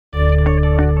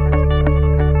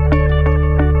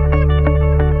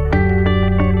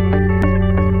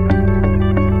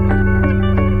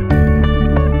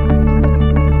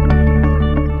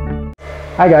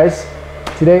Hi guys,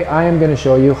 today I am going to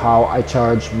show you how I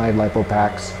charge my LiPo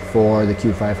packs for the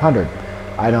Q500.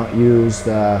 I don't use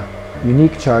the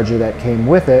Yuneec charger that came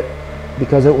with it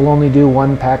because it will only do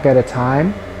one pack at a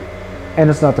time and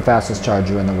it's not the fastest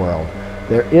charger in the world.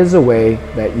 There is a way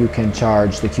that you can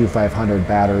charge the Q500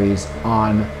 batteries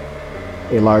on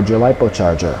a larger LiPo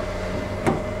charger.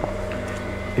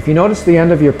 If you notice the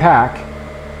end of your pack,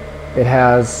 it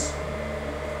has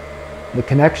the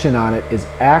connection on it is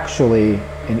actually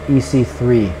an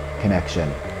EC3 connection,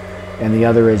 and the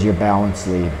other is your balance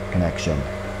lead connection.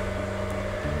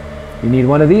 You need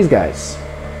one of these guys.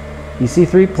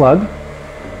 EC3 plug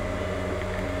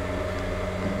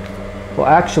will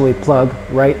actually plug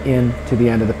right into the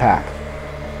end of the pack.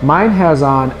 Mine has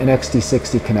on an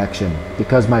XT60 connection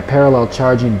because my parallel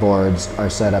charging boards are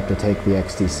set up to take the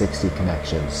XT60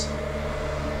 connections.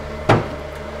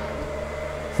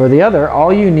 For the other,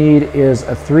 all you need is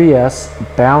a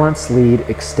 3S balance lead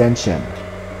extension.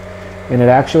 And it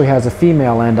actually has a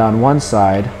female end on one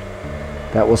side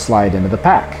that will slide into the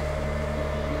pack.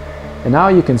 And now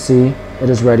you can see it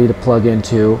is ready to plug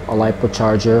into a LiPo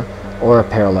charger or a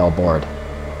parallel board.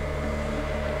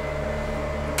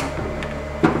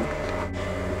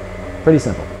 Pretty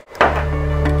simple.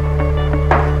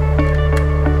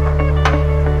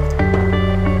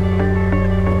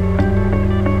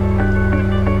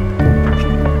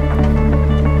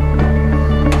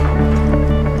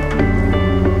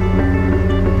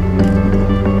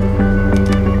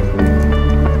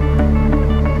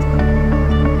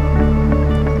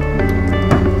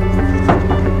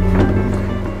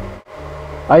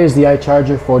 I use the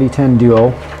iCharger 4010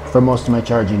 Duo for most of my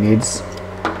charging needs.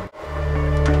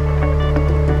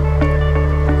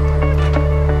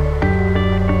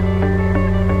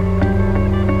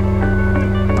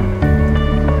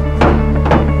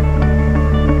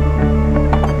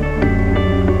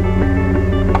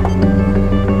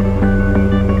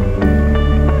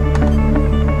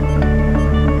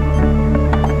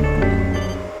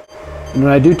 And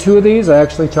when I do two of these, I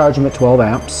actually charge them at 12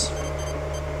 amps.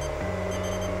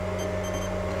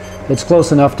 It's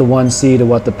close enough to 1C to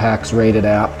what the pack's rated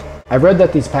at. I've read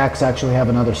that these packs actually have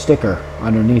another sticker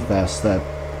underneath this that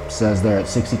says they're at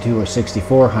 62 or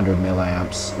 6400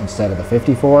 milliamps instead of the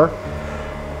 54.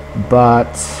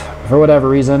 But for whatever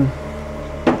reason,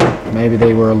 maybe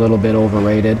they were a little bit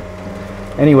overrated.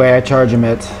 Anyway, I charge them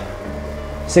at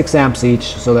 6 amps each,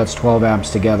 so that's 12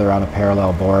 amps together on a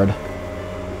parallel board.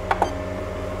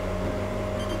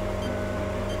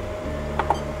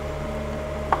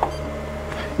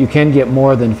 You can get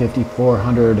more than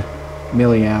 5400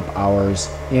 milliamp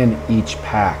hours in each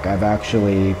pack. I've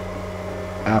actually,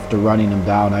 after running them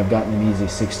down, I've gotten an easy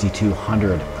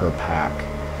 6200 per pack.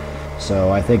 So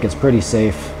I think it's pretty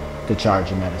safe to charge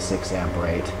them at a 6 amp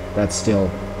rate. That's still,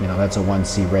 you know, that's a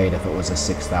 1C rate if it was a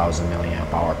 6000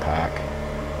 milliamp hour pack.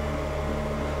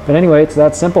 But anyway, it's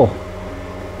that simple.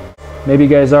 Maybe you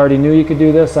guys already knew you could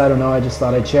do this. I don't know, I just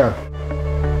thought I'd share.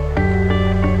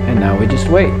 And now we just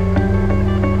wait.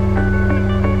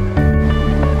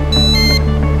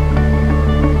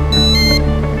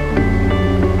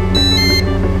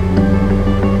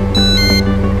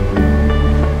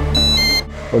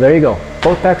 Well, there you go.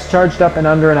 Both packs charged up in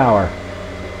under an hour.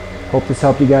 Hope this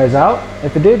helped you guys out.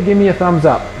 If it did, give me a thumbs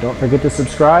up. Don't forget to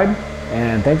subscribe,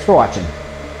 and thanks for watching.